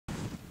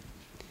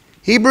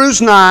Hebrews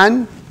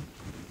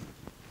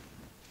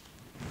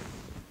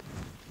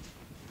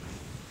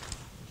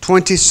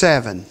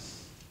 9:27.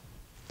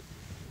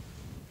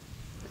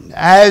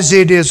 As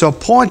it is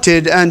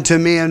appointed unto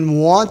men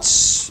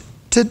once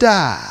to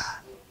die,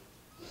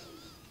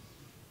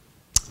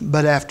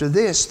 but after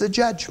this the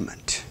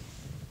judgment.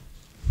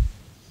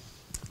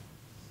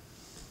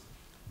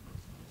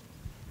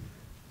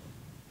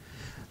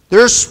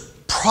 There's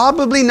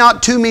probably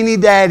not too many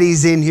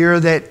daddies in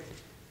here that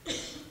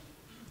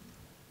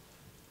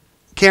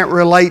can't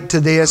relate to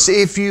this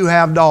if you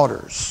have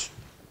daughters.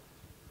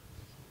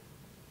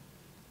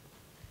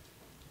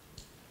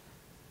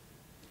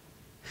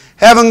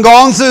 Having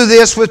gone through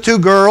this with two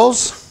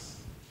girls,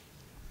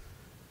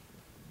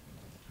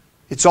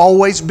 it's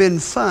always been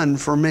fun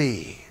for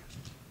me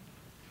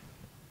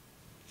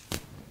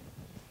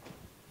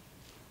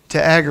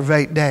to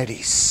aggravate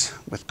daddies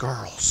with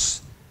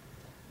girls.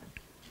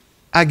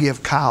 I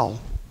give Kyle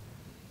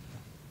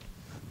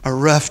a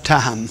rough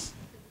time.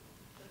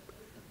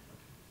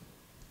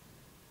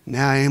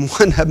 Now, and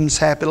one of them's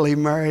happily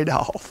married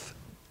off.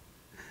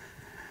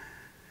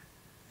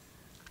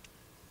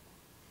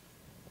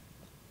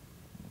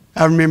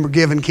 I remember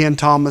giving Ken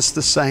Thomas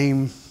the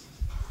same.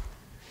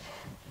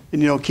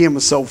 And you know, Ken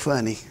was so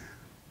funny.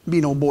 Be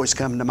no boys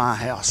coming to my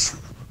house.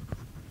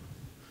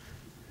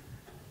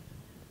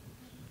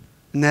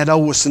 And that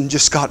oldest one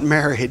just got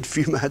married a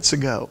few months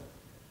ago.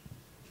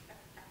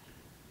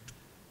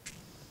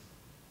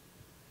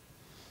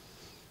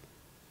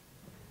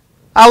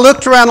 I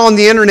looked around on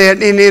the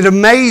internet and it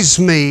amazed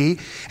me.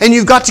 And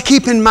you've got to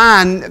keep in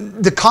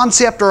mind the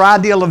concept or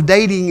ideal of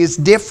dating is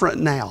different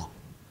now.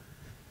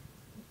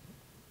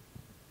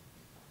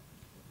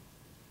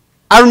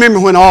 I remember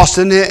when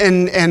Austin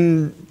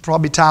and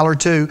probably Tyler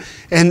too,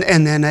 and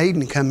then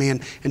Aiden come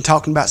in and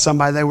talking about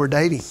somebody they were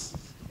dating.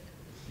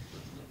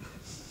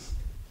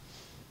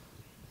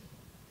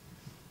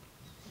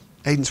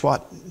 Aiden's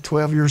what,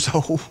 12 years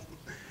old?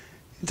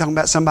 Talking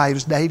about somebody he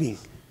was dating.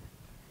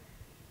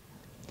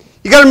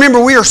 You got to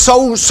remember, we are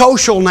so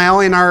social now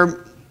in our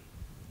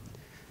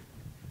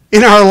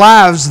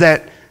lives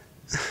that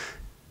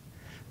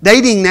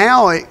dating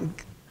now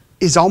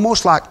is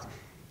almost like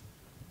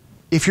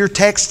if you're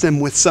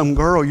texting with some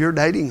girl, you're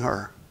dating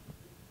her.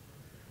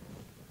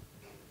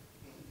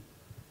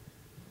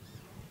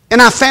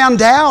 And I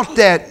found out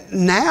that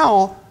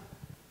now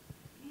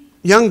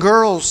young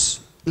girls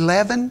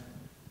 11,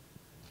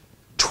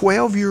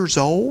 12 years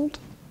old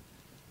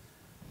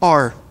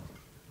are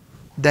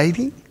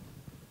dating.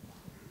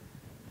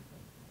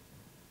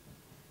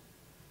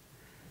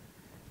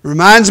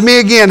 Reminds me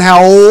again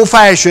how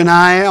old-fashioned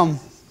I am.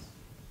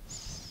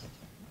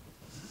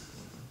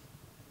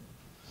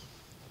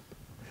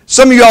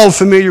 Some of y'all are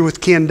familiar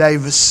with Ken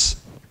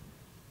Davis.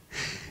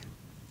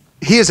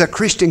 He is a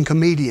Christian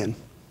comedian.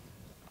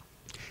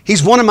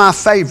 He's one of my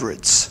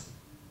favorites.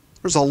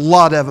 There's a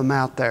lot of them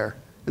out there,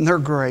 and they're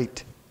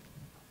great.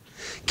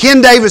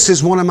 Ken Davis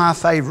is one of my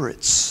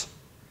favorites.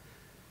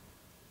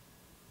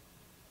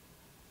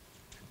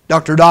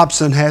 Dr.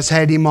 Dobson has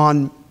had him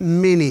on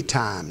many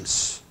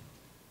times.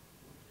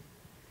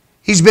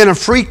 He's been a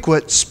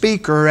frequent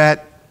speaker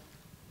at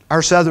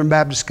our Southern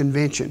Baptist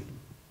Convention.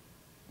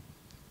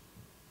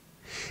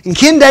 And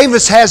Ken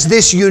Davis has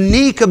this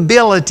unique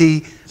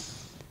ability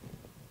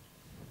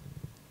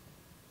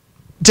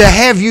to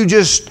have you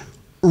just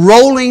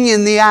rolling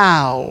in the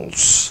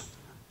aisles.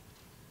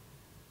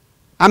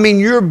 I mean,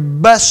 you're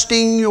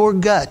busting your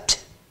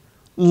gut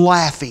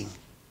laughing.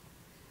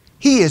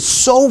 He is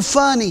so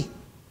funny.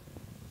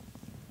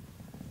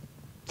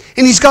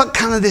 And he's got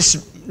kind of this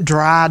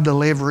dry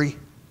delivery.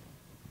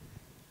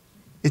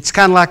 It's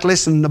kind of like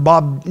listening to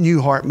Bob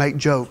Newhart make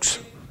jokes.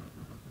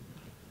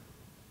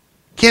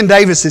 Ken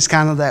Davis is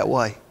kind of that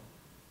way.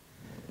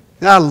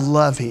 And I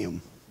love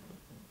him.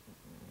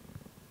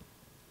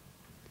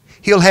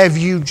 He'll have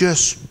you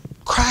just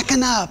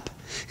cracking up,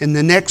 and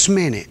the next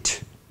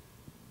minute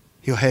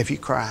he'll have you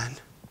crying.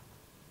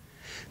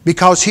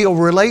 Because he'll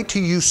relate to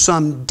you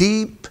some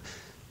deep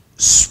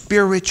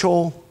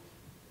spiritual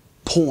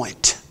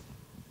point.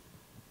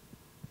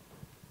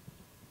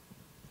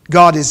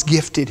 God has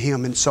gifted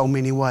him in so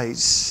many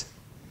ways.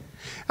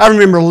 I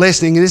remember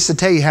listening, and this to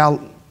tell you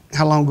how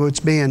long ago it's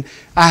been.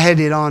 I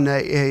had it on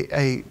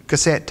a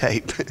cassette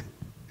tape.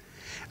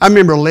 I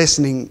remember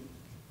listening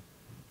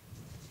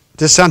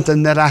to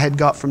something that I had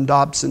got from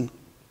Dobson.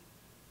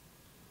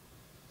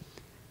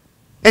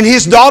 And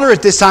his daughter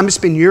at this time, it's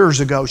been years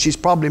ago, she's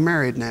probably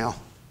married now.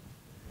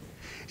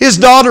 His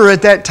daughter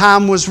at that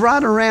time was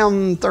right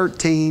around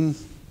 13,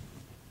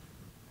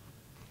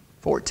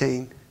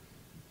 14.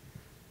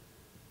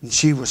 And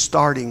she was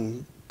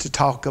starting to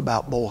talk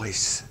about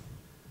boys.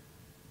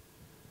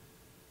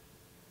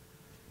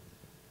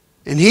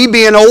 And he,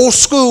 being old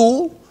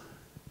school,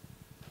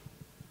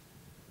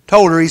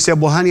 told her, he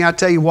said, well, honey, I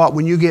tell you what,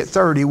 when you get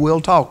 30,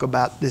 we'll talk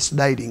about this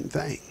dating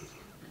thing.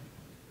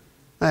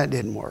 That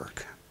didn't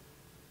work.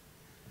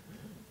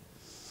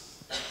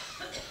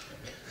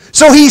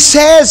 So he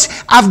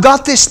says, I've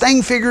got this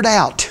thing figured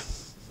out.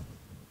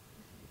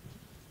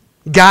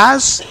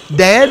 Guys,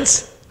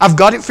 dads, I've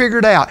got it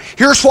figured out.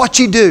 Here's what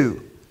you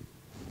do.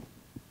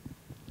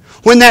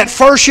 When that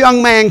first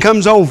young man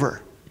comes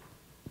over,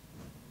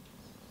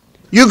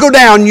 you go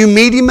down, you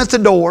meet him at the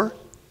door,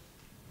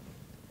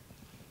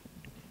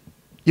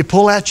 you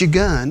pull out your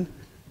gun.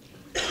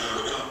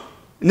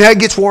 Now it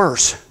gets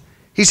worse.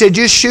 He said,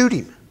 just shoot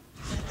him.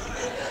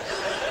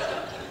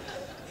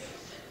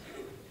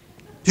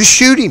 Just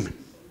shoot him.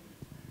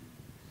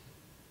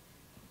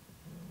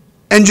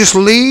 And just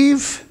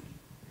leave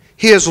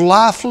his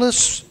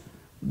lifeless,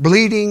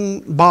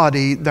 bleeding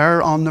body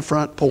there on the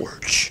front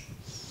porch.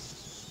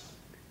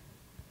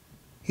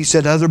 He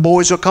said, other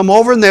boys will come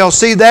over and they'll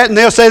see that and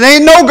they'll say, there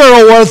ain't no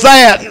girl worth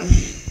that.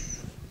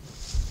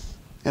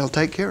 They'll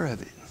take care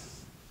of it.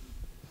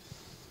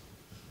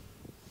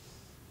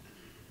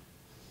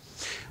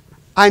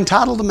 I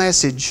entitled the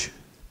message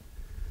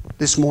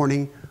this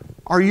morning,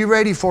 Are you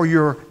ready for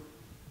your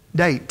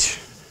date?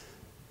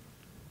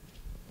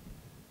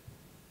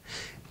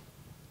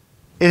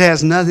 It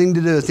has nothing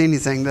to do with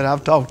anything that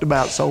I've talked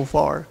about so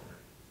far.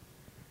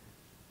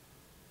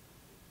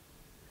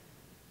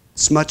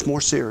 It's much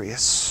more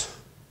serious.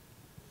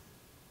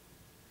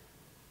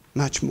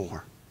 Much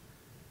more.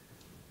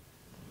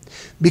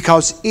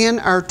 Because in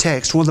our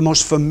text, one of the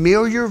most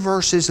familiar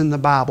verses in the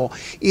Bible,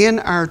 in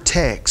our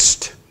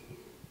text,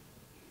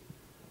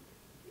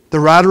 the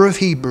writer of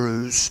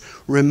Hebrews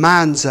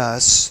reminds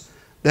us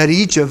that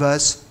each of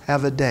us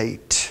have a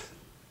date.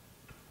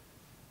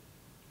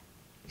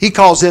 He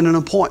calls it an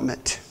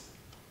appointment.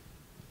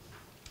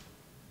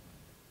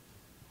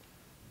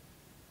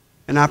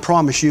 And I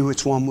promise you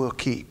it's one we'll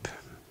keep.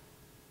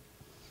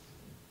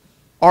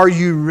 Are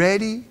you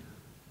ready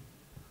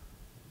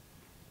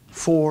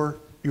for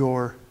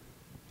your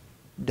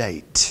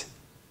date?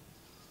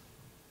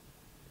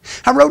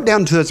 I wrote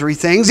down 2 or 3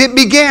 things. It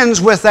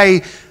begins with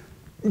a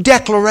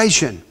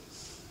declaration.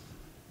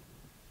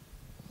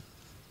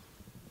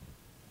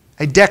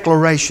 A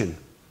declaration.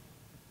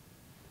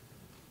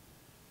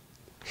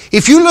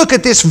 If you look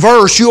at this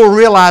verse, you'll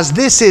realize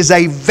this is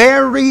a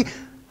very,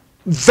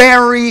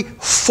 very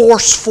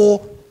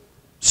forceful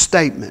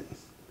statement.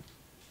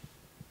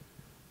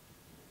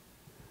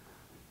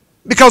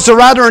 Because the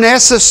writer in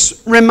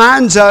essence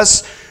reminds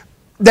us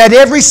that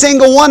every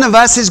single one of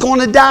us is going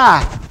to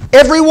die.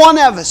 Every one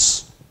of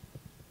us.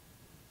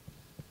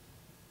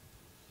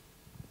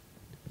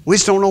 We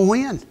just don't know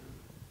when.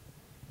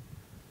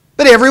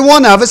 But every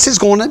one of us is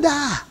going to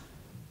die.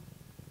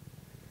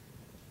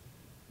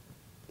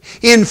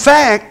 In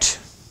fact,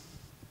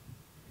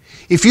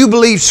 if you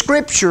believe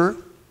Scripture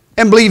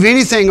and believe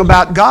anything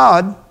about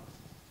God,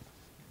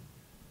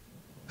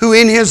 who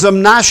in His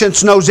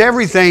omniscience knows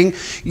everything,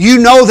 you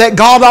know that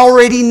God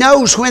already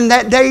knows when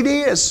that date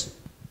is.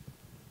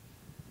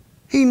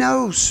 He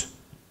knows.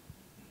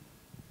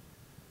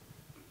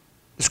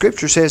 The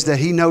Scripture says that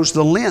He knows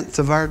the length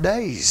of our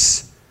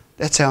days.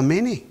 That's how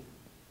many.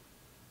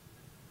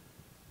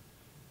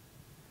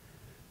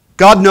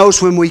 God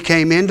knows when we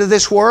came into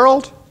this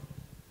world.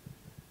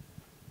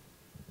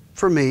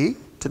 For me,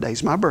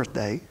 today's my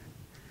birthday.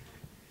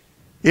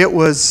 It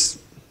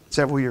was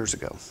several years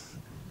ago.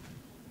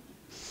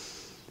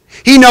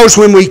 He knows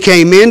when we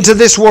came into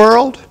this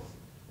world.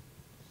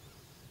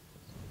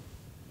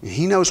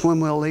 He knows when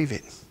we'll leave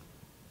it.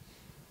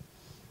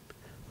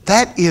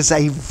 That is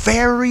a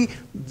very,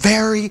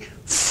 very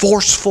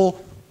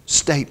forceful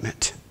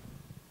statement.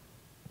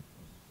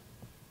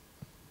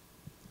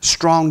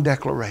 Strong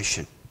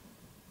declaration.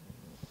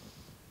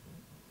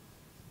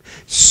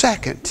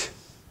 Second,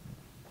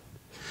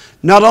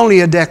 not only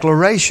a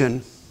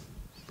declaration,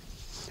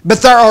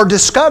 but there are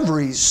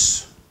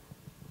discoveries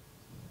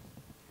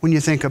when you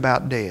think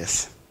about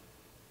death.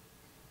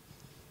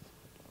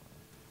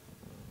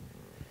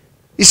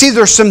 You see,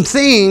 there's some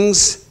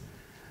things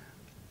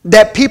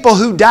that people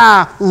who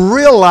die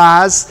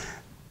realize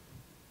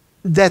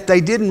that they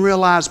didn't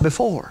realize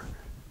before.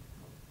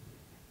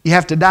 You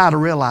have to die to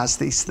realize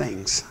these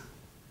things.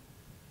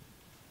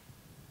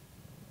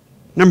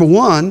 Number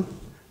one,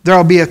 there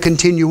will be a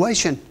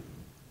continuation.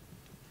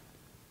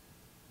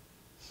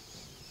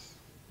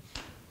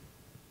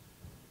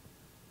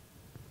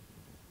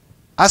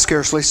 I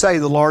scarcely say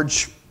the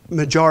large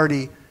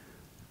majority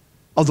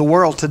of the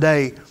world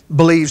today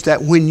believes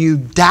that when you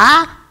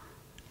die,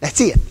 that's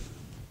it.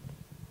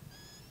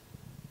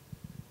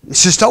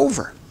 It's just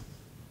over.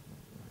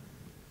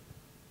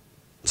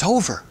 It's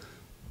over.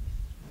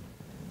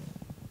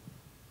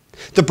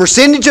 The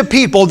percentage of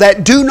people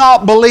that do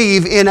not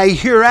believe in a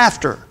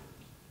hereafter,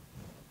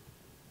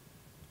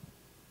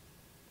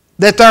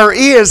 that there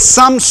is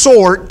some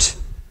sort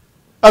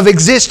of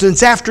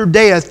existence after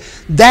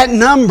death, that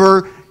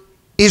number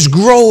is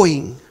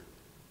growing.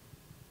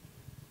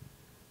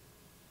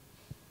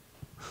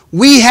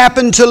 We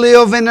happen to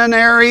live in an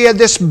area,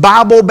 this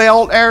Bible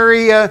Belt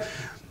area,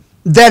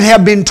 that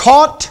have been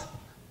taught,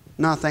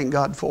 and I thank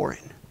God for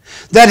it,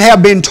 that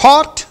have been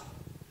taught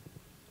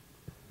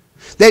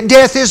that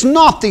death is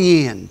not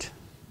the end.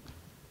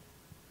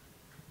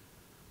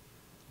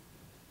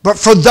 But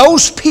for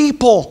those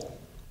people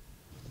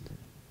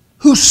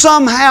who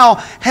somehow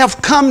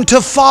have come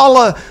to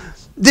follow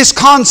this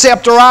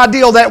concept or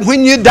ideal that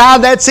when you die,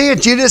 that's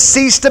it. You just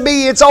cease to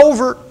be. It's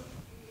over.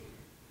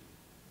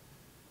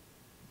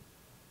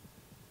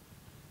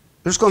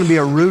 There's going to be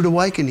a rude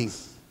awakening.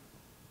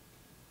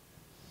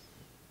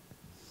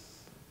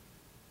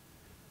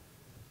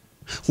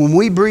 When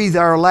we breathe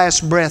our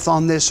last breath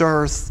on this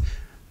earth,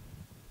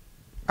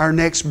 our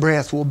next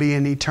breath will be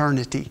in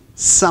eternity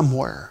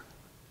somewhere.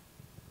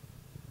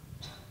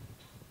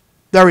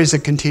 There is a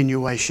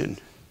continuation.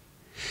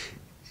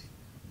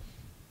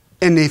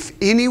 And if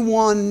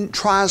anyone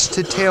tries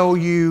to tell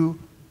you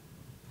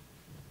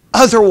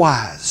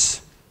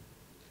otherwise,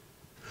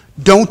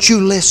 don't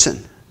you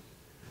listen.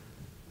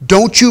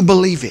 Don't you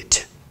believe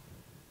it.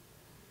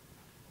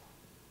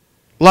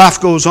 Life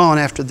goes on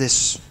after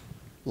this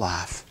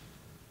life.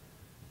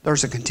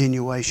 There's a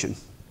continuation.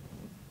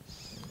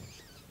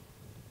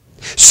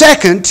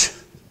 Second,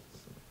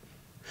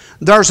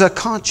 there's a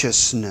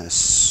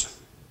consciousness.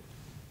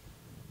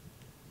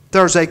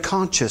 There's a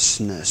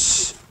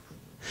consciousness.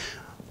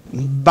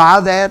 By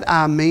that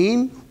I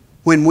mean,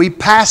 when we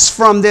pass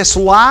from this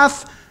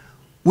life,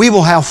 we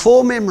will have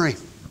full memory.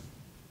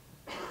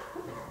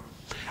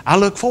 I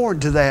look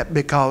forward to that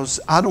because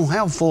I don't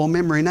have full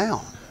memory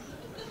now.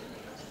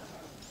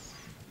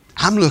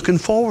 I'm looking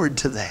forward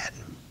to that.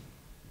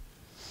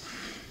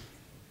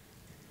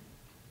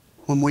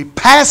 When we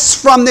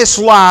pass from this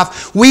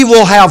life, we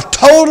will have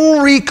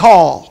total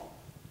recall.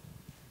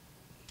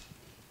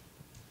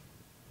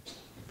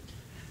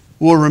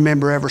 We'll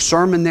remember every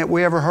sermon that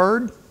we ever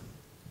heard.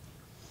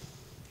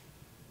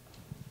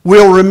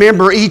 We'll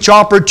remember each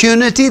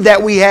opportunity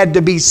that we had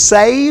to be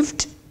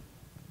saved.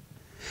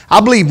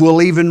 I believe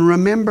we'll even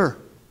remember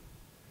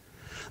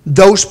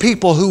those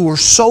people who were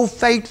so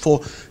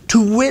faithful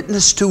to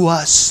witness to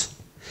us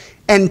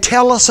and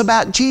tell us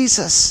about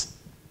Jesus.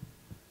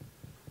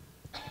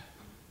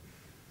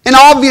 And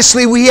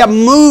obviously we have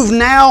moved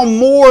now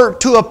more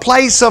to a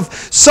place of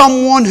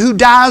someone who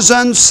dies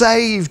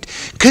unsaved.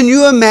 Can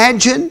you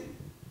imagine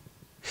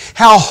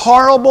how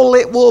horrible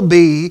it will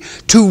be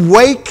to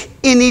wake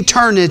in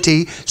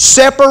eternity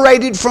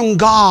separated from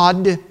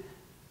God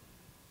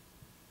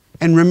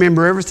and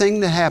remember everything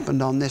that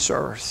happened on this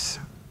earth?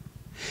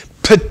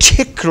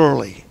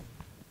 Particularly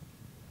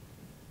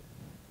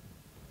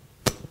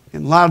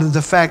in light of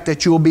the fact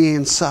that you'll be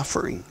in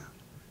suffering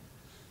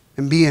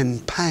and be in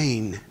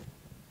pain.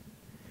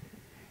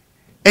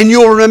 And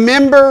you'll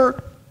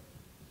remember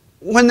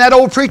when that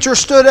old preacher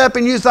stood up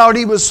and you thought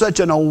he was such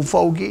an old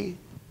fogey.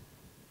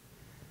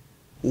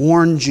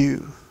 Warned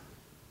you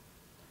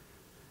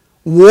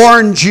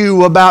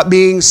about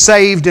being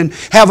saved and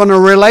having a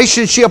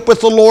relationship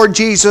with the Lord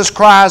Jesus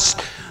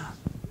Christ.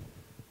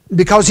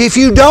 Because if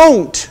you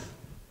don't,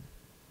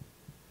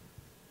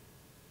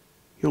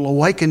 you'll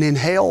awaken in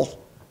hell.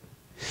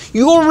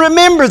 You'll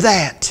remember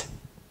that.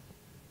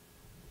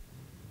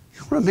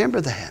 You'll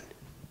remember that.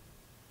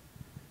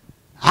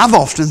 I've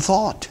often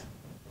thought,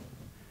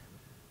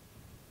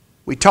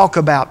 we talk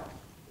about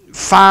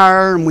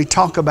fire and we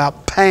talk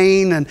about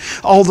pain and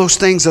all those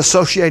things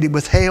associated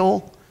with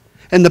hell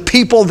and the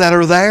people that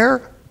are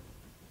there.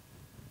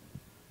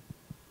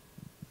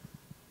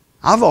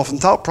 I've often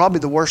thought probably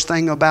the worst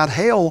thing about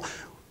hell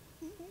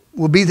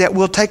will be that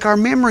we'll take our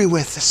memory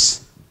with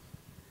us.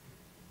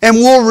 And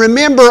we'll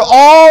remember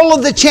all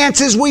of the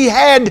chances we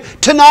had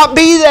to not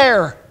be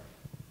there.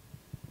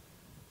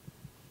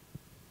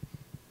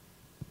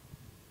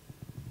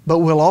 But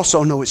we'll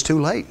also know it's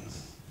too late.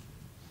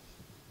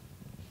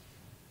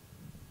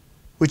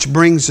 Which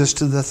brings us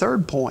to the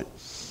third point.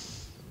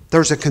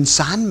 There's a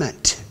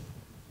consignment.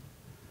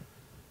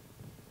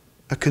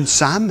 A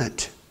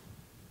consignment.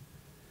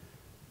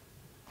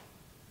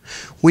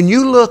 When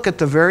you look at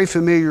the very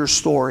familiar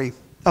story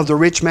of the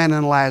rich man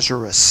and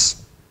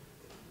Lazarus,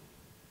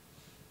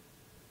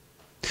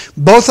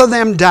 both of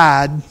them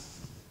died,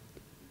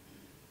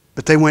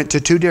 but they went to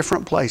two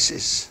different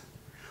places.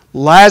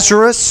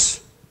 Lazarus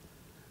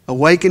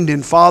awakened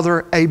in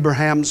Father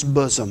Abraham's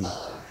bosom,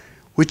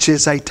 which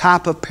is a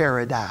type of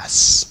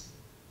paradise.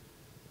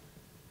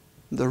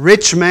 The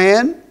rich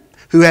man,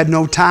 who had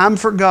no time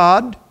for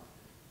God,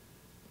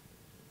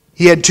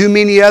 he had too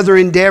many other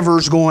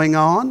endeavors going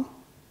on.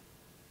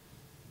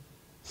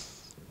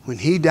 When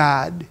he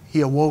died, he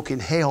awoke in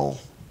hell.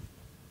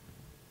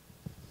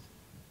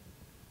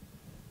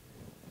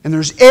 And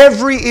there's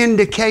every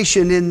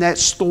indication in that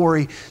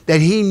story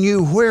that he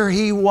knew where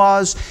he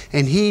was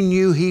and he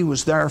knew he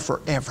was there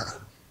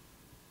forever.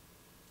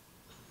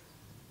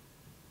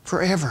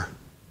 Forever.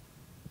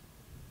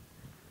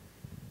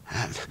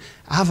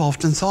 I've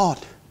often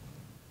thought,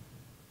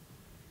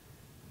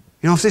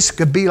 you know, if this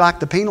could be like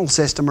the penal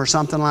system or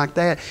something like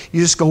that,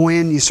 you just go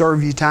in, you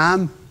serve your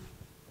time,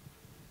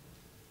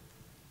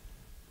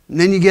 and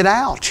then you get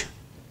out.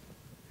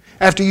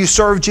 After you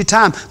served your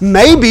time.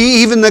 Maybe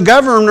even the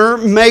governor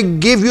may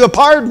give you a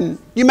pardon.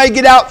 You may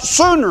get out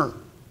sooner.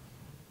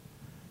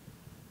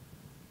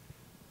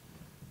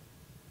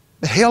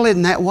 But hell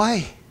isn't that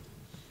way.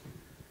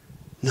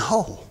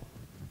 No.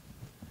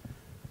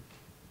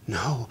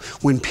 No.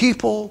 When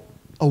people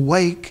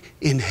awake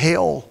in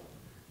hell,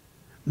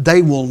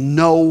 they will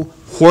know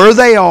where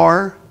they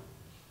are,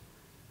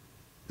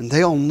 and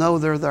they'll know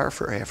they're there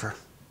forever.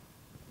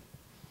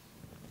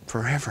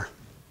 Forever.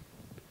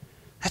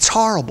 That's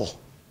horrible.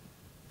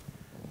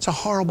 It's a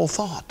horrible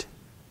thought.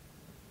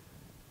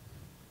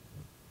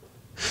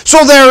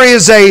 So there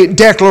is a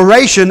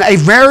declaration, a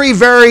very,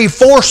 very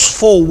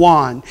forceful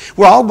one.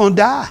 We're all going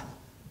to die.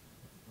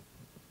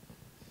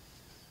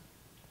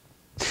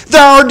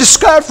 There are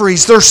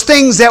discoveries. There's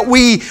things that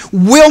we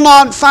will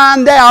not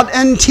find out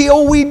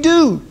until we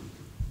do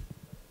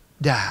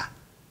die.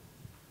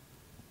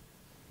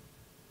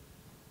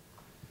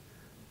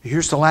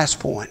 Here's the last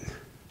point.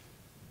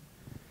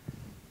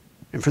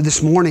 And for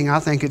this morning, I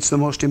think it's the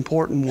most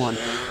important one.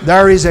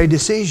 There is a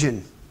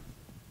decision.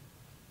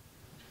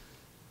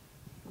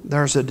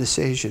 There's a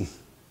decision.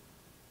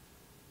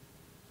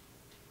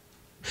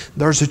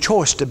 There's a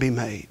choice to be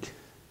made.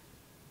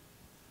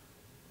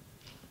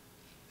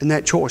 And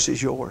that choice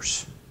is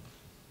yours.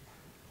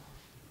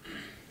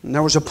 And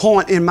there was a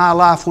point in my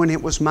life when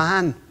it was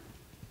mine.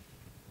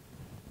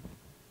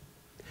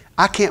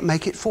 I can't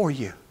make it for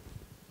you.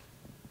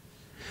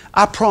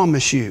 I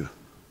promise you,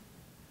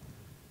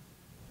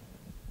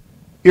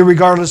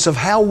 irregardless of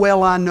how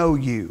well I know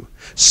you,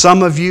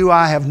 some of you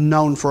I have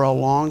known for a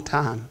long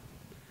time.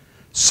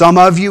 Some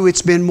of you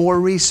it's been more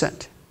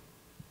recent.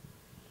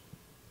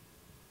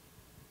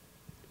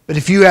 But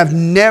if you have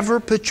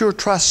never put your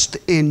trust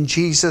in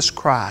Jesus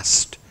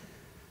Christ,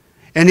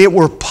 and it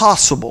were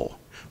possible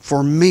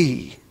for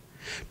me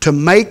to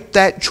make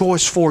that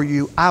choice for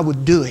you, I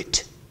would do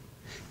it.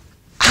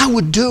 I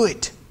would do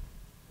it.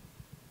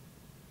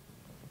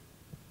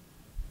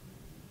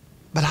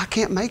 But I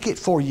can't make it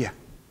for you.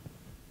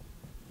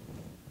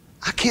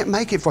 I can't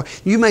make it for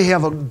you. You may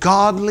have a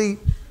godly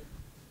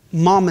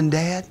mom and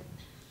dad.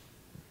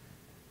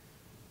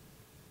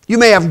 You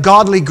may have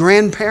godly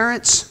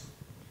grandparents.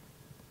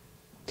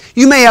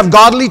 You may have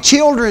godly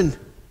children,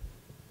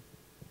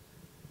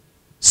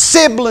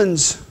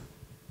 siblings,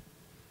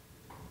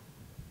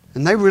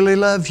 and they really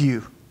love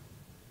you.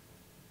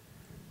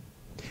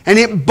 And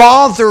it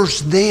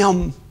bothers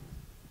them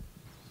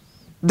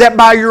that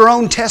by your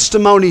own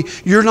testimony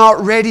you're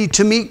not ready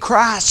to meet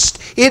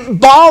Christ. It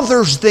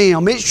bothers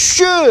them. It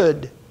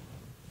should.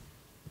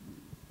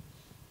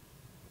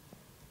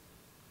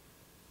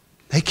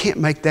 They can't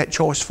make that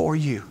choice for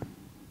you.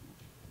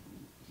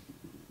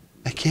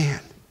 They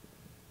can't.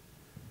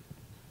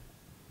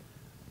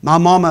 My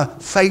mama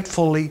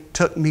faithfully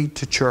took me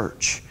to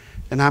church,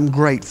 and I'm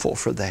grateful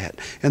for that.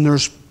 And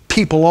there's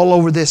people all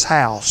over this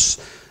house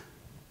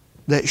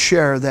that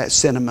share that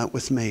sentiment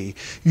with me.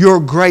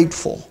 You're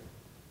grateful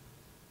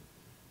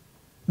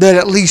that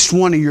at least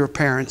one of your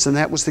parents, and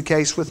that was the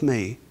case with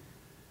me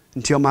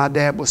until my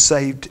dad was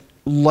saved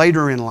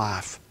later in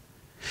life,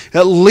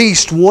 at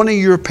least one of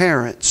your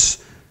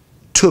parents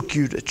took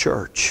you to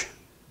church.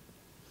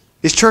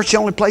 Is church the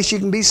only place you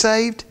can be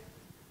saved?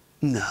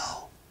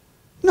 No.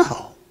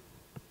 No.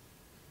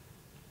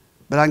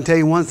 But I can tell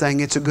you one thing,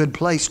 it's a good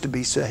place to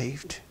be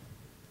saved.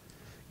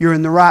 You're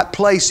in the right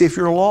place if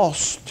you're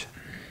lost.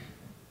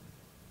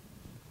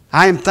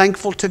 I am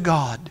thankful to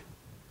God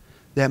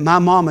that my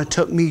mama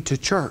took me to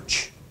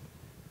church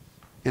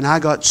and I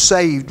got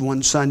saved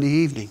one Sunday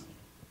evening.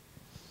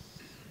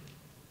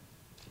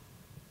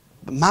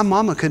 But my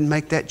mama couldn't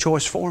make that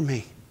choice for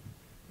me.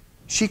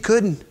 She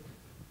couldn't.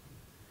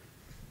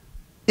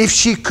 If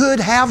she could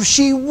have,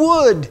 she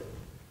would.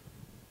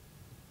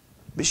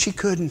 But she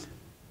couldn't.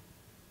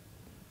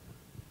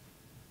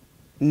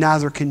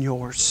 Neither can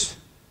yours.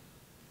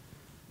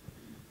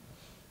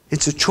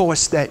 It's a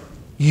choice that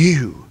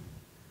you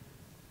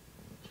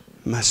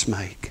must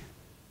make.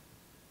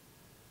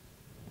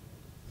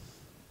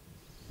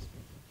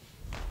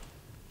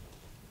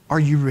 Are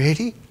you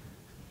ready?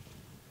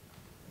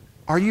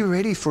 Are you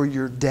ready for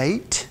your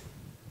date?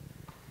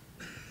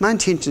 My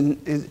intention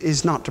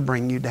is not to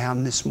bring you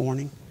down this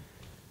morning.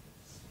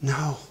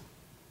 No.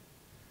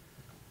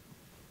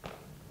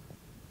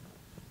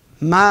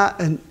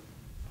 My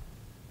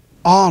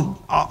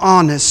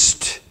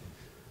honest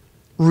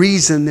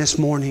reason this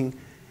morning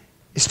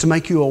is to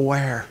make you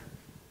aware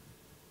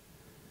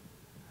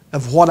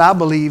of what I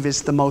believe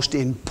is the most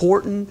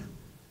important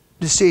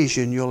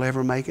decision you'll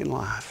ever make in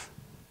life.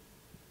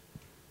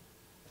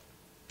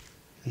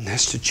 And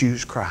that's to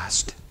choose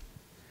Christ.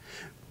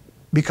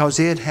 Because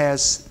it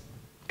has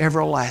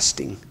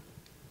everlasting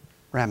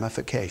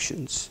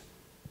ramifications.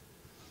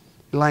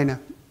 Elena,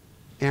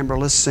 Amber,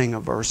 let's sing a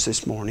verse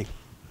this morning.